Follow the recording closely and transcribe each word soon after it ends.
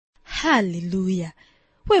Hallelujah.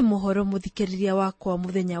 We mohoro muthikiriria wakwa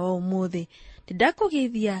muthenya wa umuthi.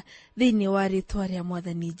 Ndidakugeithia thiini wa ritwa ria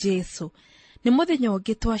Mwathani Jesu. Ni muthenya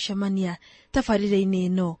ungi twacemania tabarire-ini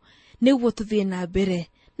ino niguo tuthie na mbere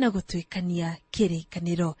na gutwikania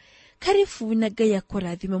kirikaniro. Karibu na Ngai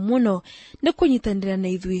akurathime muno ni kunyitanira na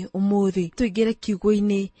ithui umuthi. Tuingire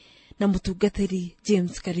kiugo-ini na mutungatiri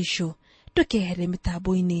James Karisho. Tukehere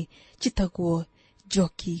mitambo-ini chitagwo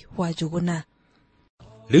Joki wa Juguna.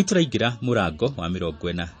 Riu turaingira murango wa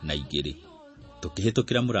 42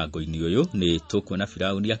 tukihitukira murango-ini uyu ni tukuona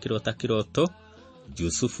Firauni akirota kiroto,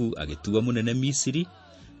 Jusufu agituwa munene Misiri,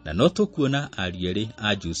 na no tukuona arieri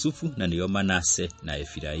a Jusufu na niyo Manase na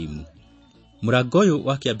Efiraimu. Murango uyu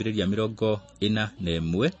wa kiambiriria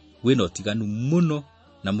 41 wina utiganu muno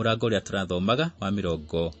na murango uria turathomaga wa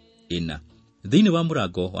 40. Thiini wa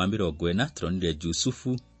murango wa 40 turonire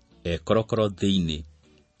Jusufu korokoro thiini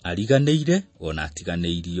ariganeire ona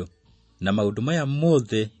atiganeirio, na maundu maya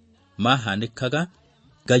mothe mahanikaga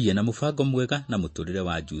Ngai na mubango mwega na muturire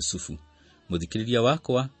wa Jusufu. Muthikiriria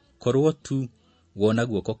wakwa, korwo tu wona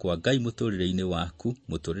guoko kwa Ngai muturire-ini waku,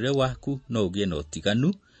 muturire waku no ugie na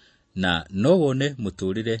utiganu na no wone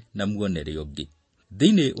muturire na muonere ungi.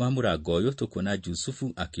 Thiini wa murango uyu tukuona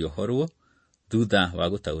Jusufu akiohorwo thutha wa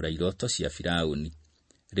gutaura iroto cia Firauni.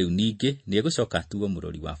 Riu ningi ni egucoka atuwo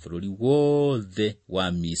murori wa bururi wothe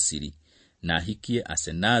wa Misiri na hikie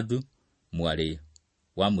Asenathu mwari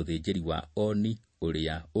wa muthinjiri wa Oni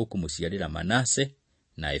uria ukumuciarira Manase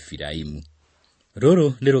na Efiraimu.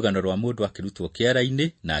 Ruru ni rugano rwa mundu akirutwo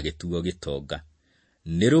kiara-ini na agituwo gitonga.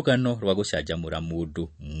 Ni rugano rwa gucanjamura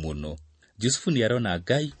mundu muno. Jusufu ni arona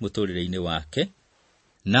Ngai muturire-ini wake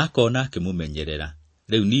na akona akimumenyerera.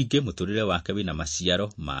 Riu ningi muturire wake wina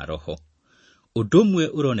maciaro ma roho. Udumwe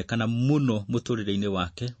uronekana muno muturire-ini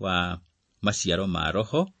wake wa maciaro ma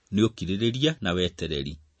roho ni ukiririria na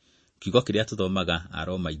wetereri. Kiugo kiria tuthomaga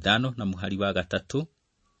Aroma 5 na muhari wa 3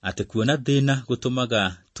 ati kuona thina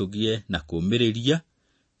gutumaga tugie na kumiriria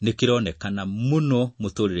ni kironekana muno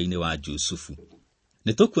muturire-ini wa Jusufu.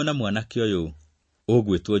 Ni tukuona mwanake uyu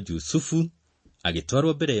ugwitwo Jusufu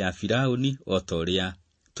agitwarwo mbere ya Firauni otoria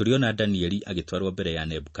turiona Danieli agitwarwo mbere ya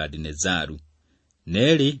Nebukadnezaru.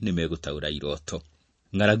 Neri ni megutaura iroto.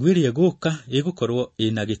 Ng'aragu iri eguka igukorwo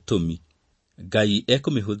ina gitumi. Ngai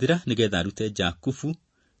ekumihũthĩra nigetha arute Jakubu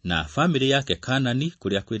na family yake Kanani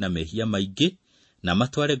kuria kwina mehia maingi na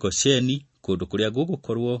matware Gosheni kundu kuria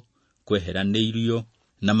gugukorwo kweheranĩirio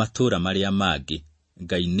na matura maria mangi.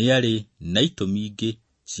 Ngai ni ari na itumi ingi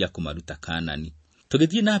cia kumaruta Kanani.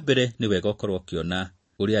 Tugithie na mbere ni wega ukorwo kiona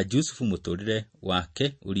uria Jusufu muturire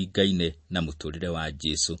wake uringaine na muturire wa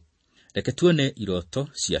Jesu. Reke tuone iroto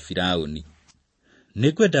cia Firauni.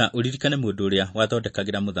 Nigwenda uririkane mundu uria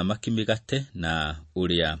wathondekagira Muthamaki migate na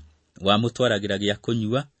uria wa mutwaragira gia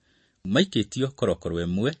kunyua maikitio korokoro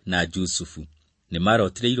emwe na Jusufu. Ni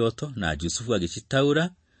marotire iroto na Jusufu agicitaura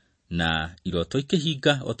na iroto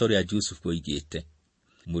ikihinga otoria Jusufu oigite.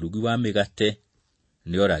 Murugi wa migate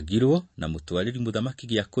ni oragirwo na mutwariri Muthamaki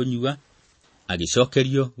gia kunyua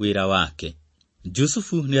agicokerio wira wake.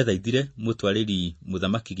 Jusufu ni athaithire mutwariri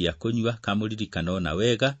Muthamaki gia kunyua kamuririkano na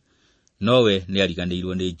wega, nowe ni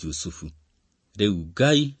ariganeirwo ni Jusufu. Riu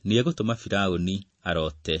Ngai ni egutuma Firauni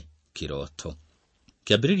arote kiroto.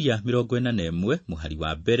 Kiambiriria 41 muhari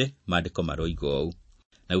wa mbere maandiko maroiga uu.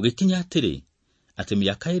 Na ugikinya atiri ati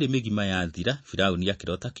miaka iri migima yathira Firauni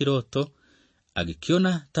akirota kiroto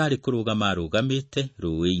agikiona tari kurugama arugamite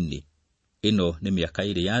ruĩ-ini. Ino ni miaka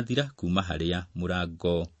iri yathira kuma haria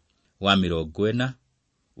murango wa 40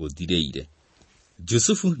 uthireire.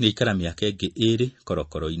 Jusufu ni ikara miaka ingi iri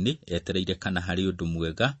korokoro-ini etereire kana hari undu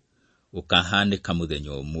mwega ukahanika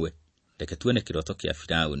muthenya umwe. Reke tuone kiroto kia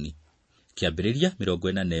Firauni. Kiambiriria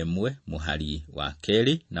 41 muhari wa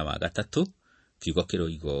 2 na wa 3 kiugo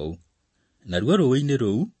kiroiga uu. Na ruo ruĩ-ini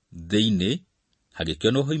ruu thiini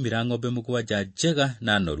hagikionwo hoimira ng'ombe mugwanja njega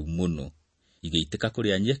na noru muno igeitika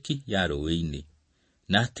kuria nyeki ya ruĩ-ini.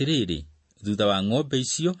 Na atiriri thutha wa ng'ombe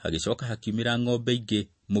icio hagicoka hakiumira ng'ombe ingi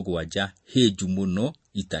mugwanja hĩnju muno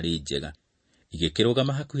itari njega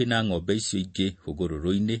igikirugama hakuhi na ng'ombe icio ingi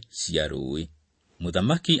hugururu-ini cia ruĩ.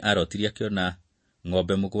 Muthamaki arotirie akiona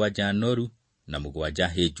ng'ombe mugwanja noru na mugwanja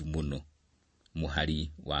hĩnju muno.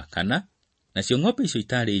 Muhari wa 4 nacio ng'ombe icio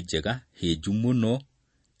itari njega hĩnju muno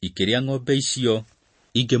ikiria ng'ombe icio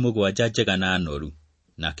ingi mugwanja njega na noru.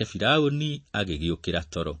 Nake Firauni agigiukira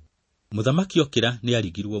toro. Muthamaki okira ni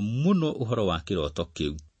arigirwo muno uhoro wa kiroto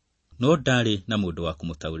kiu, no ndari na mundu wa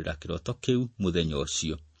kumutaurira kiroto kiu muthenya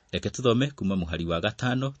ucio. Reke tuthome kuma muhari wa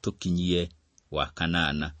 5 tukinyie wa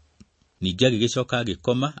 8. Ningi agigicoka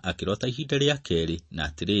agikoma akirota ihinda ria keri na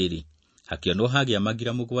atiriri hakĩonwo hagĩa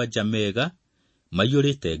magira 7 mega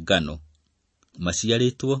maiyũrĩte ngano,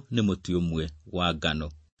 maciarĩtwo nĩ mũtĩ ũmwe wa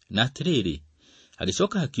ngano. Na atĩrĩrĩ,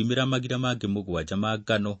 hagĩcoka hakiumĩra magira mangĩ 7 ma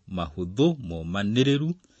ngano mahũthũ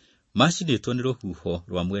momanĩrĩru, macinĩtwo nĩ rũhuho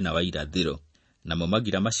rwa mwena wa irathĩro. Namo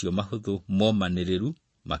magira macio mahũthũ momanĩrĩru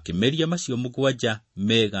makĩmeria macio 7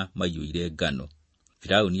 mega maiyũire ngano.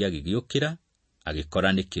 Firaũni agĩgĩũkĩra,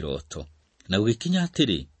 agĩkora nĩ kĩroto. Na gũgĩkinya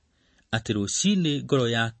atĩ rũcinĩ ngoro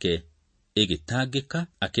yake ĩgĩtangĩka,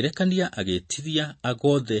 akĩrekania agĩtithia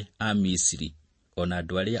agothe a Misiri, ona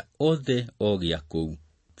andũ arĩa othe ogĩa kũu.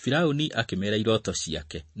 Firaũni akĩmera iroto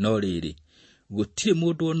ciake, no rĩrĩ, gũtirĩ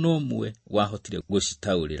mũndũ ona ũmwe wahotire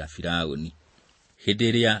gũcitaũrĩra Firaũni.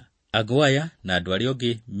 Hĩndĩ ĩrĩa agũ aya na andũ arĩa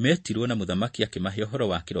angĩ metirwo na Muthamaki akĩmahe ũhoro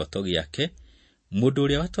wa kĩroto gĩake, mũndũ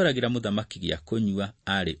ũrĩa watwaragĩra Muthamaki gĩa kũnyua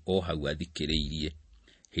arĩ o hau athikĩrĩirie.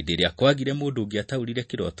 Hĩndĩ ĩrĩa kwagire mũndũ ũngĩ ataurire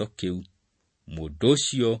kĩroto kĩu, mũndũ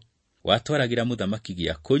ũcio watwaragĩra Muthamaki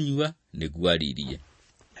gĩa kũnyua nĩguo aririe.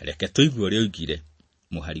 Reke tũigue ũrĩa oigire.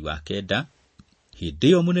 Mũhari wa 9. Hĩndĩ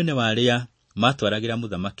ĩyo mũnene wa arĩa matwaragĩra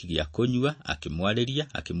Muthamaki gĩa kũnyua akĩmwarĩria,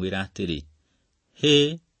 akĩmwĩra atĩrĩ,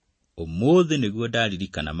 "Hĩ, ũmũthĩ nĩguo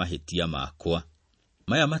ndaririkana mahĩtia makwa.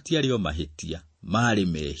 Maya matiarĩ o mahĩtia, marĩ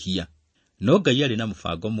mehia. No Ngai arĩ na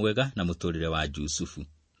mũbango mwega na mũtũrĩre wa Jusufu.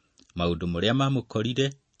 Maũndũ marĩa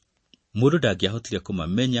mamũkorire, mũndũ ndangĩahotire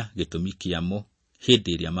kũmamenya gĩtũmi kĩamo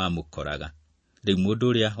hĩndĩ ĩrĩa mamũkoraga. Rĩu mũndũ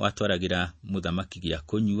ũrĩa watwaragĩra Muthamaki gĩa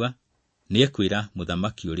kũnyua nĩekwĩra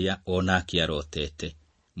Muthamaki ũrĩa onake arotete."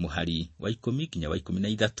 Mũhari wa 10 nginya wa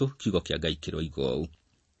 13, kiugo kĩa Ngai kĩroiga ũũ: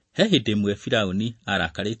 He hĩndĩ ĩmwe Firaũni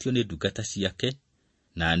arakarĩtio nĩ ndungata ciake,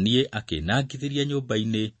 na niĩ akĩnangithĩria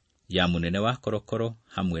nyũmba-inĩ ya mũnene wa korokoro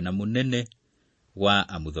hamwe na mũnene wa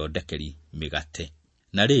amũthondekeri mĩgate.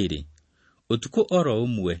 Na rĩrĩ, ũtukũ oro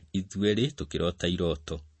ũmwe ithuerĩ tũkĩrota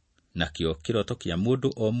iroto, nakĩo kĩroto kĩa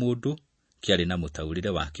mũndũ o mũndũ kĩarĩ na mũtaũrĩre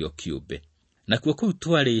wakĩo kĩũmbe. Nakuo kũu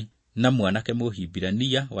twarĩ na mwanake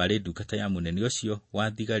mũhibirania warĩ ndungata ya mũnene ũcio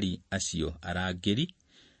wa thigari acio arangĩri,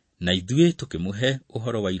 na ithuĩ tũkĩmũhe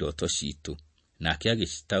ũhoro wa iroto citũ, nake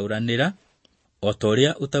agĩcitaũranĩra o ta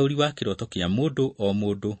ũrĩa ũtaũri wa kĩroto kĩa mũndũ o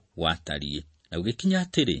mũndũ watariĩ. Na gũgĩkinya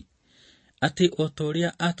atĩ o ta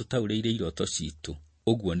ũrĩa atũtaũrĩire iroto citũ,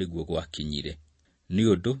 ũguo nĩguo gwakinyire. Nĩ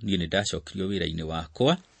ũndũ niĩ nĩndacokirio wĩra-inĩ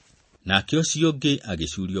wakwa, nake ũcio ũngĩ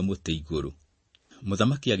agĩcurio mũtĩ igũrũ.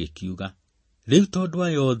 Muthamaki agĩkiuga, "Rĩu tondũ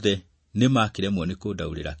aya othe nĩmakĩremwo nĩ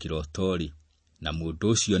kũndaũrĩra kĩroto-rĩ, na mũndũ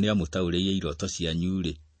ũcio nĩamũtaũrĩire iroto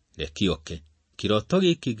cianyu-rĩ, reke oke. Kĩroto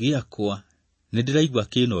gĩkĩ gĩakwa nĩndĩraigua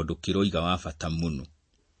kĩna ũndũ kĩroiga wa bata mũno."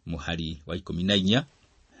 Mũhari wa 14.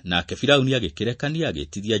 Nake Firaũni agĩkĩrekania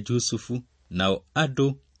agĩtithia Jusufu, nao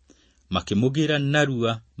andũ makĩmũgĩra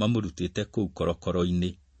narua mamũrutĩte kũu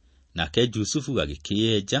korokoro-inĩ. Nake Jusufu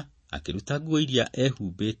agĩkĩenja, akĩruta nguo iria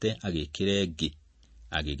ehumbĩte agĩkĩra ngĩ,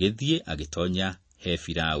 agĩgĩthiĩ agĩtonya he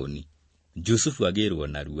Firaũni. Jusufu agĩrwo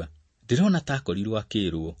narua, "Ndĩrona ta akorirwo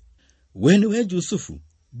akĩrwo, we nĩwe Jusufu,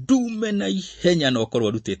 ndume na ihenya na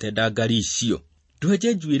ũkorwo rutĩte ndangari icio.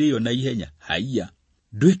 Ndwenje njuĩrĩ ĩyo na ihenya, haiya,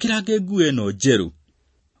 ndwĩkĩrange nguo ĩno njerũ."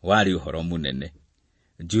 Warĩ ũhoro mũnene.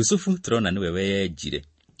 Jusufu tũrona nĩwe weyenjire.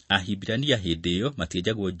 Ahibirania hĩndĩ ĩyo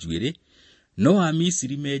matienjagwo njuĩrĩ, no a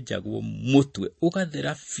Misiri menjagwo mũtwe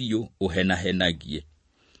ũgathera biũ ũhenahenagie.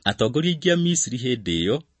 Atongoria aingĩ a Misiri hĩndĩ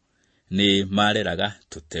ĩyo nĩ mareraga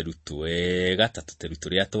tũteru twega ta tũteru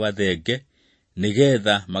tũrĩa twa thenge,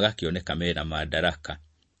 nĩgetha magakĩoneka mena madaraka.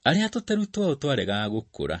 Arĩa tũteru twao twaregaga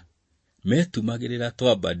gũkũra metumagĩrĩra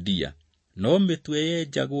twambandia, no mĩtwe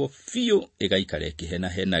yenjagwo biũ ĩgaikara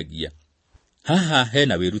ĩkĩhenahenagia. Haha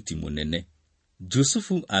hena wĩruti mũnene.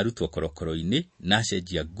 Jusufu arutwo korokoro-inĩ na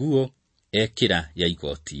acenjia nguo ekĩra ya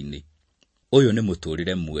igoti-inĩ. Ũyũ nĩ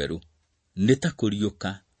mũtũrĩre mwerũ, nĩ ta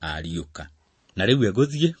kũriũka ariũka. Na rĩu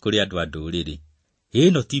egũthiĩ kũrĩ andũ a ndũrĩrĩ.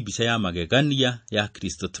 Ĩno ti mbica ya magegania ya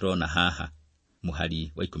Kristo tũrona haha.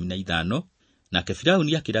 Mũhari wa 15. Nake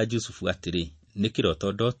Firaũni akĩra Jusufu atĩrĩ, "Nĩ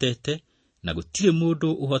kĩroto ndotete, na gũtirĩ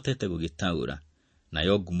mũndũ ũhotete gũgĩtaũra.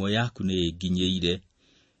 Nayo ngumo yaku nĩ ĩnginyĩire.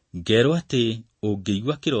 Ngerwo atĩ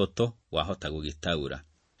ũngĩigua kĩroto wahota gũgĩtaũra.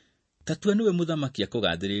 Ta tua nĩwe Muthamaki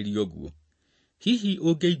akũgathĩrĩria ũguo. Hihi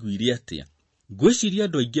ũngĩiguire atĩa? Ngwĩciria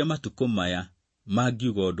andũ aingĩ matukũ maya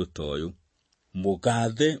mangiuga ũndũ ta ũyũ,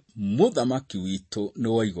 mũgathe Muthamaki witũ nĩ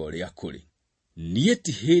woiga ũrĩa kũrĩ. Niĩ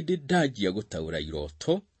ti hĩndĩ ndanjia gũtaũra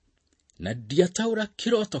iroto, na ndiataũra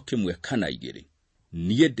kĩroto kĩmwe kana igĩrĩ.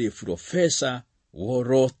 Niĩ ndĩ profesa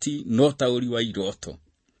woroti no taũri wa iroto.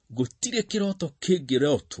 Gũtirĩ kĩroto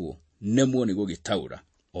kĩngĩrotwo nemwo nĩ gũgĩtaũra,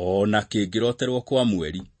 ona kĩngĩroterwo kwa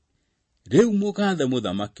mweri. Rĩu mũgathe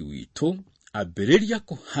Muthamaki witũ ambĩrĩria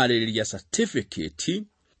kũharĩrĩria certificate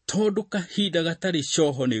tondu kahinda gatari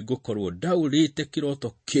coho ni ngukorwo ndaurite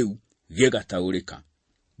kiroto kiu gigataurika.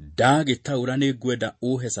 Ndagitaura ni ngwenda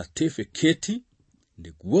uhe certificate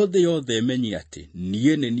niguo thĩ yothe ĩmenye atĩ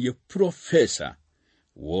niĩ nĩ niĩ professor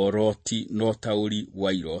woroti no tauri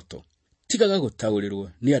wa iroto. Tigaga gũtaũrĩrwo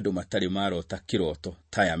nĩ andũ matarĩ marota kiroto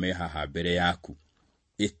taya me haha mbere yaku.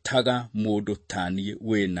 Itaga mũndũ taniĩ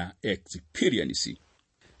wĩna experience.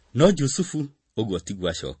 No Jusufu ũguo tiguo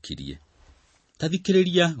acokirie.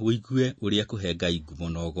 Tathikĩrĩria wĩigue ũrĩa kũhe Ngai ngumo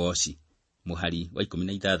na ũgooci. Mũhari wa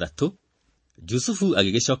 16 Jusufu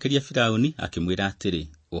agĩgĩcokeria Firaũni akĩmwĩra atĩrĩ,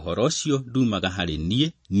 ũhoro ũcio ndumaga harĩ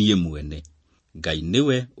niĩ mwene. Ngai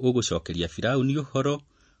niwe ũgũcokeria Firaũni ũhoro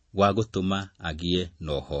wa gũtũma agĩe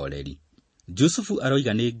na ũhoreri. Jusufu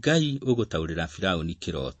aroiga nĩ Ngai ũgũtaũrĩra Firaũni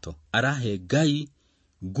kĩroto. Arahe Ngai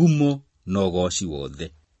ngumo na ũgooci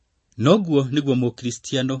wothe. Noguo nĩguo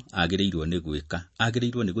mũkristiano agĩrĩirwo nĩ gwĩka.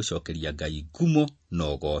 Agĩrĩirwo nĩ gũcokeria Ngai ngumo na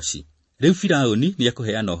ũgooci. Rĩu Firaũni nĩ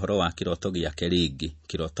ekũheana ũhoro wa kĩroto gĩake rĩngĩ.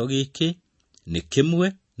 Kĩroto gĩkĩ nĩ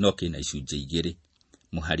kĩmwe no kĩna icunjĩ igĩrĩ.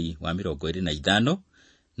 Mũhari wa 25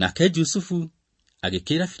 nake Jusufu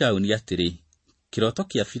agĩkĩra Firaũni atĩrĩ, kĩroto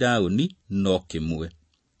kĩa Firaũni no kĩmwe.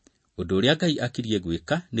 Ũndũ ũrĩa Ngai akirie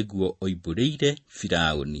gwĩka nĩguo oimbũrĩire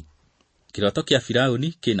Firaũni. Kĩroto kĩa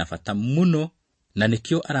Firaũni kĩna bata mũno na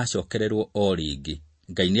nĩkĩo aracokererwo o rĩngĩ.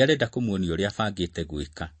 Ngai nĩ arenda kũmuonia ũrĩa abangĩte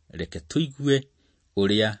gwĩka. Reke tũigue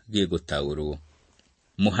ũrĩa gĩgũtaũrwo.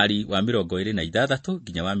 Mũhari wa 26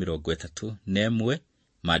 nginya wa 31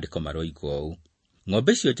 maandĩko maroiga ũũ.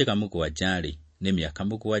 Ng'ombe icio njega 7 nĩ mĩaka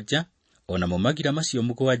 7, ona mo magira macio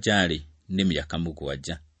 7 nĩ mĩaka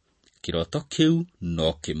 7. Kĩroto kĩu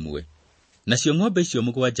no kĩmwe. Nacio ng'ombe icio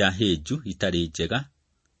 7 hĩnju itarĩ njega,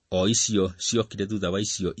 o icio ciokire thutha wa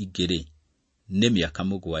icio igĩrĩ, nĩ mĩaka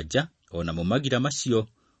 7, ona mo magira macio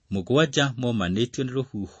 7 momanĩtio nĩ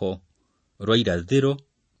rũhuho rwa irathĩro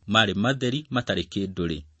marĩ matheri matarĩ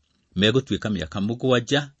kĩndũ-rĩ, megũtuĩka mĩaka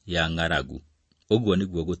 7 ya ng'aragu. Ũguo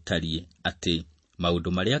nĩguo gũtariĩ atĩ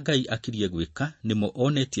maũndũ marĩa Ngai akirie gwĩka nĩmo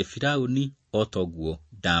onetie Firaũni o toguo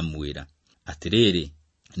ndamwĩra. Atĩrĩrĩ,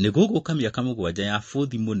 nĩgũgũka mĩaka 7 ya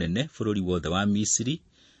bũthi mũnene bũrũri wothe wa Misiri,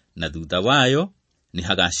 na thutha wayo nĩ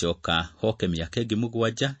hagacoka hoke mĩaka ĩngĩ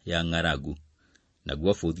 7 ya ng'aragu.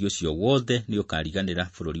 Naguo bũthi ũcio wothe nĩ ũkariganĩra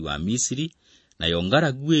bũrũri wa Misiri, nayo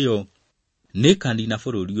ng'aragu ĩyo nĩ kanina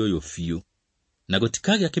bũrũri ũyũ biũ. Na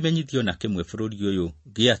gũtikagĩa kĩmenyithio na kĩmwe bũrũri ũyũ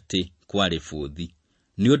gĩa atĩ kwarĩ bũthi,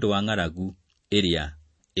 nĩ ũndũ wa ng'aragu ĩrĩa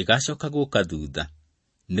ĩgacoka gũka thutha,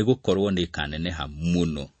 nĩ gũkorwo nĩ kaneneha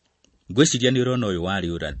mũno. Ngwĩciria nĩ ũrona ũyũ warĩ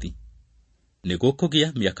ũrathi. Nĩ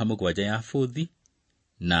gũkũgĩa mĩaka 7 ya bũthi,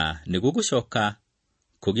 na nĩ gũgũcoka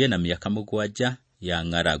kũgĩa na mĩaka 7 ya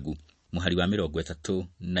ng'aragu. Mũhari wa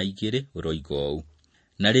 32 ũroiga ũũ.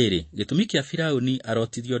 Na rĩrĩ, gĩtũmi kĩa Firaũni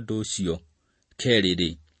arotithio ũndũ ũcio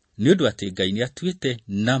kerĩ-rĩ, nĩ ũndũ atĩ Ngai nĩ atuĩte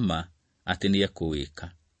nama atĩ nĩ ekũwĩka,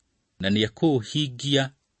 na nĩ ekũũhingia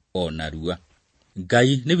o narua.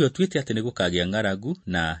 Ngai nĩwe ũtuĩte atĩ nĩ gũkagĩa ng'aragu,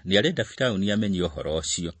 na nĩ arenda Firaũni amenye ũhoro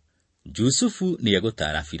ũcio. Jusufu nĩ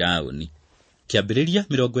egũtaara Firaũni. Kĩambĩrĩria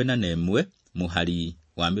 41 mũhari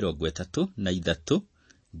wa 33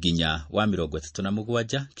 nginya wa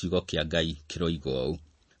 37 kiugo kĩa Ngai kĩroiga ũũ.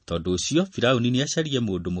 Tondũ ũcio Firaũni nĩ acarie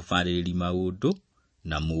mũndũ mũbarĩrĩri maũndũ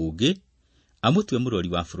na mũũgĩ, amũtue mũrori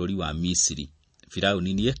wa bũrũri wa Misiri.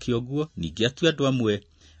 Firaũni nĩ eke ũguo, ningĩ atue andũ amwe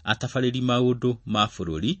atabarĩri maũndũ ma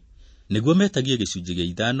bũrũri, nĩguo metagie gĩcunjĩ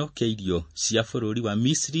gĩa 5 kĩa irio cia bũrũri wa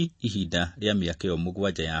Misiri ihinda rĩa mĩaka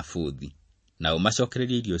 7 ya bũthi. Nao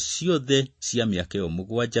macokererie irio ciothe cia mĩaka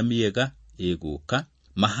 7 mĩega ĩgũka,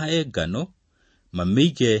 mahae ngano,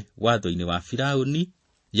 mamĩige watho-inĩ wa Firaũni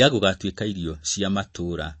ya gũgatuĩka irio cia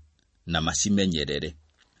matũũra na macimenyerere.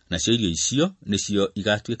 Nacio irio icio nĩcio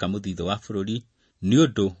igatuĩka mũthithũ wa bũrũri nĩ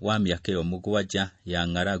ũndũ wa mĩaka 7 ya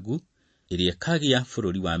ng'aragu ĩrĩa ĩkagĩa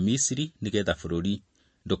bũrũri wa Misiri, nĩgetha bũrũri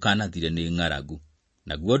ndũkanathire nĩ ng'aragu.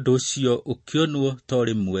 Naguo ũndũ ũcio ũkĩonwo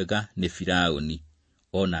torĩ mwega nĩ Firaũni,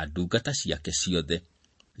 ona ndungata ciake ciothe.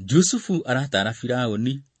 Jusufu arataara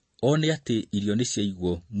Firaũni one atĩ irio nĩ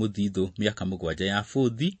ciaigwo mũthithũ mĩaka 7 ya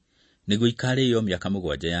bũthi, nĩguo ikarĩo mĩaka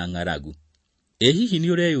 7 ya ng'aragu. Hihi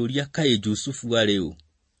nĩ ũreyũria kaĩ Jusufu arĩ ũ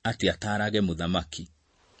atĩ ataarage Muthamaki?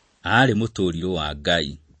 Aarĩ mũtũũrirũ wa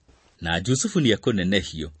Ngai. Na Jusufu nĩ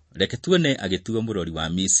ekũnenehio. Reke tuone agĩtuo mũrori wa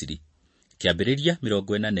Misiri. Kĩambĩrĩria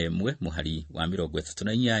 41 mũhari wa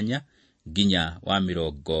 38 nginya wa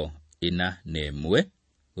 41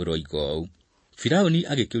 ũroiga ũũ. Firaũni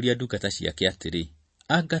agĩkĩũria ndungata ciake atĩrĩ,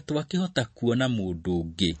 anga twakĩhota kuona mũndũ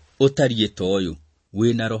ũngĩ ũtariĩ ta ũyũ,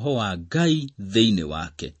 wĩna roho wa Ngai thĩinĩ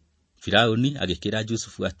wake? Firaũni agĩkĩra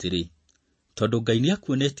Jusufu atĩrĩ, tondũ Ngai nĩ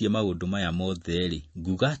akuonetie maũndũ maya mothe-rĩ,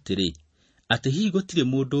 nguga atĩrĩ, atĩ hihi gũtirĩ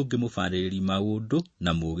mũndũ ũngĩ mũbarĩrĩri maũndũ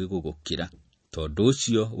na mũũgĩ gũgũkĩra. Tondũ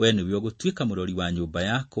ũcio we nĩwe ũgũtuĩka mũrori wa nyũmba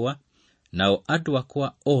yakwa, nao andũ akwa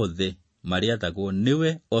othe marĩathagwo nĩwe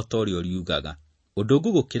o ta ũrĩa ũriugaga. Ũndũ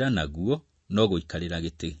ngũgũkĩra naguo no gũikarĩra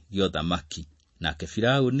gĩtĩ gĩa ũthamaki. Nake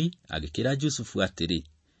Firaũni agĩkĩra Jusufu atĩrĩ,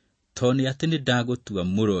 to nĩ atĩ nĩndagũtua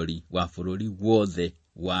mũrori wa bũrũri wothe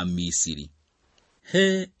wa Misiri.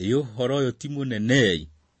 Ũhoro ũyũ ti mũnene.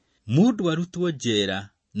 Mũndũ arutwo njera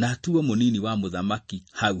na atuo mũnini wa mũthamaki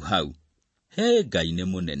hau. Ngai nĩ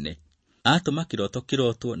mũnene. Atũma kĩroto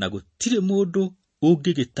kĩrotwo na gũtirĩ mũndũ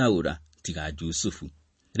ũngĩgĩtaũra tiga Jusufu.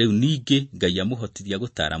 Rĩu ningĩ Ngai amũhotithia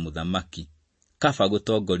gũtaara mũthamaki, kaba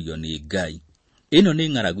gũtongorio nĩ Ngai. Ĩno nĩ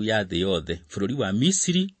ng'aragu ya thĩ yothe. Bũrũri wa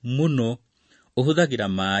Misiri mũno ũhũthagĩra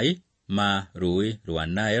maĩ ma rũĩ rwa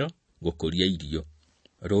Nile gũkũria irio.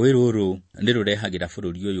 Rũĩ rũrũ nĩ rũrehagĩra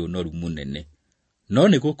bũrũri ũyũ ũnoru mũnene. No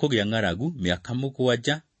nĩ gũkũgĩa ng'aragu mĩaka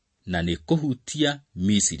 7 na nĩ kũhutia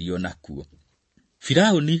Misiri onakuo.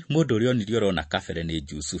 Firaũni mũndũ ũrĩa onirio rona kabere nĩ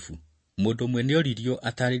Jusufu. Mũndũ ũmwe nĩ oririo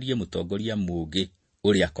atarĩrie mũtongoria mũũgĩ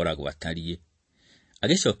ũrĩa akoragwo atariĩ.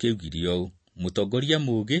 Agĩcokia augire ũũ, mũtongoria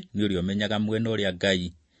mũũgĩ nĩ ũrĩa ũmenyaga mwena ũrĩa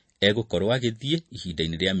Ngai egũkorwo agĩthiĩ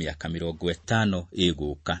ihinda-inĩ rĩa mĩaka 50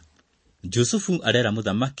 ĩgũka. Jusufu arera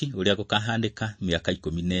mũthamaki ũrĩa gũkahanĩka mĩaka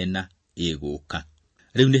 14 ĩgũka.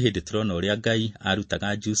 Rĩu nĩ hĩndĩ tũrona ũrĩa Ngai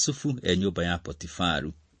arutaga Jusufu nyũmba ya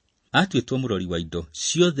Potifaru. Atuĩtwo mũrori wa indo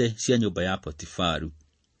ciothe cia nyũmba ya Potifaru.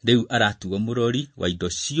 Rĩu aratuo mũrori wa indo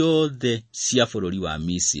ciothe cia bũrũri wa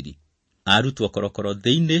Misiri. Arutwo korokoro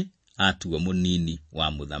thĩinĩ, atuo mũnini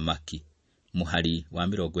wa mũthamaki. Mũhari wa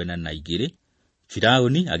 42.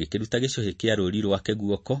 Firaũni agĩkĩruta gĩcũhĩ kĩa rũũri rwake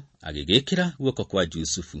guoko, agĩgĩkĩra guoko kwa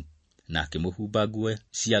Jusufu, na akĩmũhumba nguo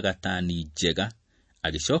cia gatani njega,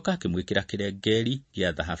 agĩcoka akĩmwĩkĩra kĩrengeri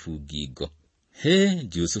gĩa thahabu ngingo.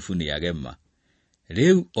 Jusufu nĩ agema.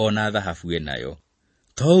 Rĩu ona thahabu enayo.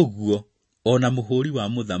 To ũguo, ona mũhũri wa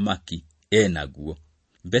mũthamaki enaguo.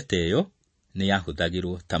 Mbete ĩyo nĩ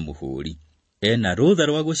yahũthagĩrwo ta mũhũri. Ena rũtha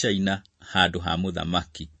rwa gũcaina handũ ha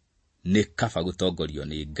mũthamaki. Nĩ kaba gũtongorio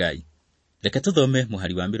nĩ Ngai. Reke tũthome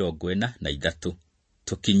mũhari wa 43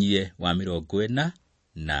 tũkinyie wa 45.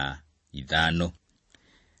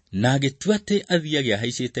 Na agĩtua atĩ athiage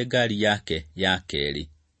ahaicĩte ngari yake ya kerĩ,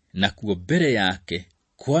 nakuo mbere yake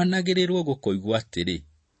kwanagĩrĩrwo gũkoigwo atĩrĩ,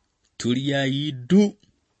 turiai ndu.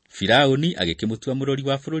 Firaũni agĩkĩmũtua mũrori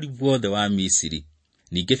wa bũrũri wothe wa Misiri.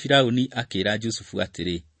 Ningĩ Firaũni akĩra Jusufu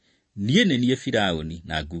atĩrĩ, niĩ nĩ niĩ Firaũni,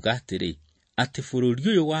 na nguga atĩrĩ, atĩ bũrũri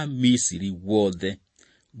ũyũ wa Misiri wothe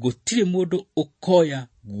gũtirĩ mũndũ ũkoya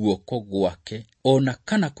guoko gwake ona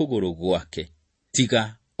kana kũgũrũ gwake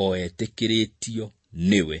tiga o etĩkĩrĩtio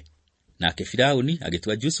nĩwe. Nake Firaũni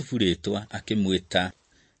agĩtua Jusufu rĩtwa akĩmwĩta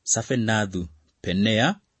Safenathu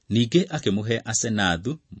Penea. Ningĩ akĩmũhe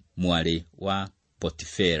Asenathu mwarĩ wa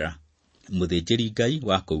Potifera, mũthĩnjĩri Ngai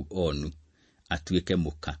wa kũu Onu, atuĩke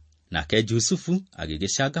mũka. Nake Jusufu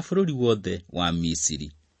agĩgĩcanga bũrũri wothe wa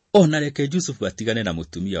Misiri. Ona reke Jusufu atigane na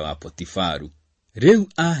mũtumia wa Potifaru. Rĩu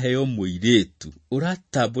aheo mũirĩtu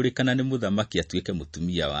ũratambũrĩkana nĩ mũthamaki atuĩke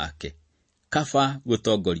mũtumia wake, kaba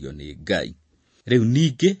gũtongorio nĩ Ngai. Rĩu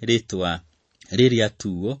ningĩ rĩtwa rĩrĩa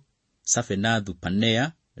atuo Safenathu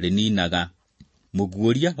Panea rĩninaga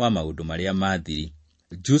mũguũria wa maũndũ marĩa mathiri.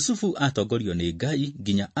 Jusufu atongorio nĩ Ngai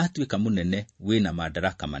nginya atuĩka mũnene wĩna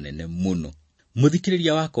madaraka manene mũno.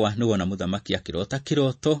 Mũthikĩrĩria wakwa nĩ wona mũthamaki akĩrota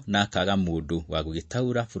kĩroto na akaga mũndũ wa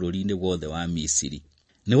gũgĩtaũra bũrũri-inĩ wothe wa Misiri.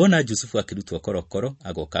 Nĩ wona Jusufu akĩrutwo korokoro,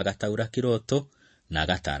 agoka agataũra kĩroto na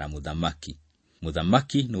agataara mũthamaki.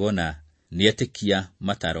 Mũthamaki nĩ wona nĩetĩkia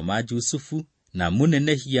mataro ma Jusufu na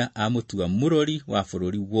mũnenehia amũtua mũrori wa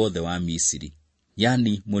bũrũri wothe wa Misiri,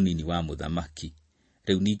 yani mũnini wa mũthamaki.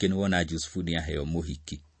 Rĩu ningĩ nĩ wona Jusufu nĩ aheo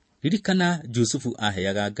mũhiki. Ririkana Jusufu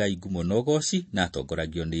aheaga Ngai ngumo na ũgooci na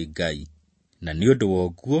atongoragio nĩ Ngai. Na nĩ ũndũ wa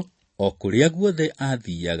ũguo, o kũrĩa guothe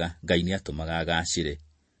athiaga Ngai nĩ atũmaga agacĩre.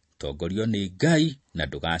 Tongorio nĩ Ngai na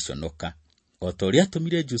ndũgaconoka. O ta ũrĩa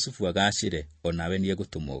atũmire Jusufu agacĩre, o nawe nĩ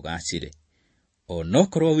egũtũma ũgacĩre. O no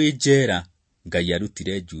korwo wĩ njera, Ngai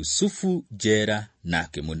arutire Jusufu njera na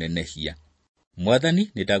akĩmũnenehia.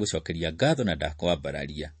 Mwathani, nĩ ndagũcokeria ngatho na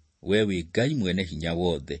ndakwambararia. We wĩ Ngai mwene hinya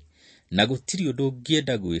wothe, na gũtirĩ ũndũ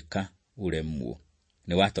ũngĩenda gwĩka ũremwo.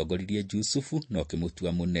 Nĩ watongoririe Jusufu na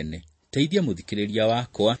ũkĩmũtua mũnene. Teithia mũthikĩrĩria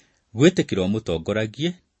wakwa gwĩtĩkĩra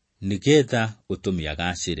mũtongoragie nĩgetha ũtũme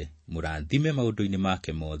agacĩre. Mũrathime maũndũ-inĩ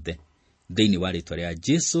make mothe. Thĩinĩ wa rĩĩtwa rĩa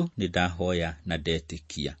Jesũ nĩ ndahoya na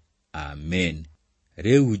ndetĩkia. Amen.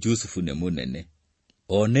 Rĩu Jusufu nĩ mũnene.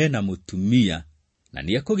 One na mũtumia na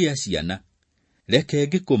nĩekũgĩa ciana. Reke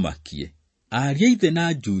ngĩkũmakie. Ariũ a ithe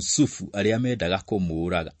na Jusufu arĩa mendaga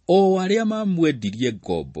kũmũũraga, o arĩa mamwendirie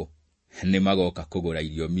ngombo, nĩ magoka kũgũra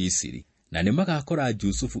irio Misiri, na nĩ magakora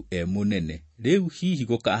Jusufu mũnene. Rĩu hihi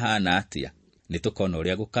gũkahana atĩa? Nĩ tũkona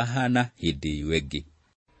ũrĩa gũkahana hĩndĩ ĩyo ĩngĩ.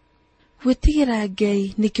 Gwĩtigĩra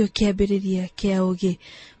Ngai nĩkĩo kĩambĩrĩria kĩa ũũgĩ.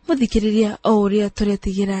 Mũthikĩrĩria, o ũrĩa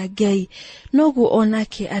tũretigĩra Ngai, noguo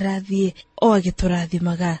onake arathiĩ o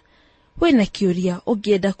agĩtũrathimaga. Wĩna kĩũria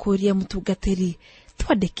ũngĩenda kũũria mũtungatĩri,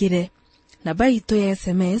 twandĩkĩre. Namba itũ ya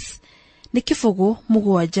SMS nĩ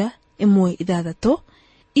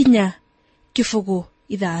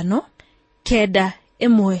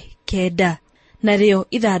 716-459-919, narĩo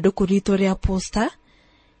ithandũkũ ritũ rĩa posta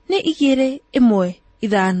nĩ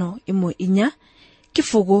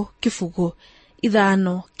 21514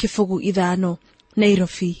 505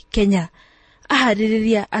 Nairobi, Kenya.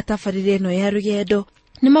 Aharĩrĩria atabarĩre ĩno ya rũgendo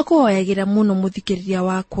nĩ makũhoyagĩra mũno mũthikĩrĩria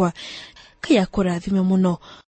wakwa. Ngai akũrathime mũno.